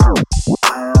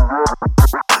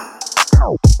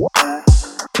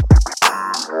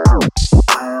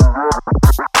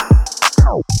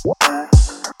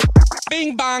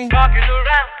bang. Rocking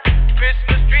around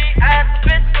Christmas tree at the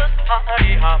Christmas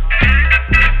party hop.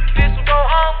 This will go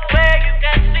home where you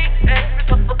can see every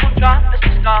couple tries to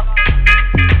stop.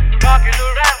 Rocking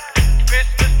around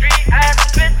Christmas tree at the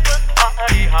Christmas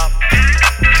party hop.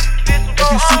 If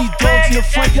you see these dogs in the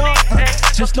front yard,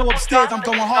 just know upstairs I'm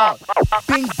going hard.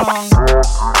 Bing bong.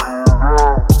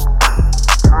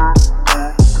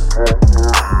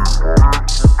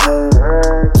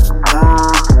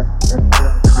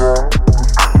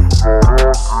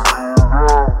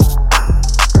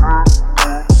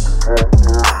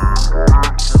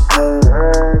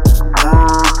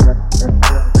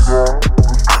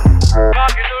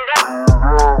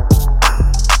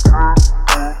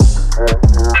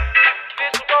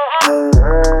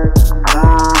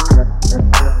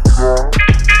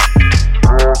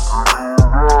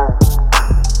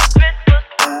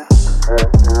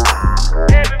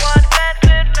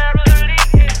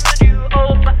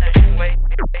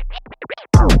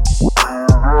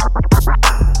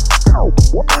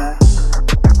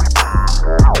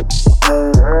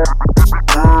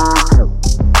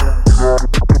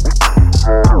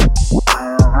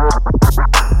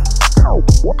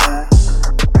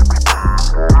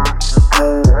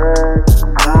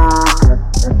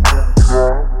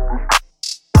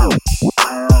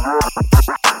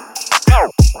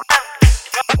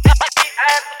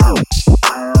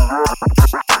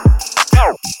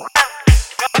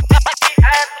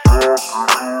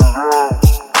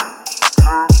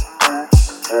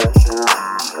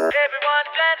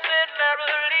 Everyone's dancing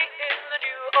merrily in the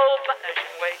new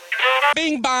old-fashioned way.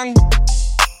 Bing bang.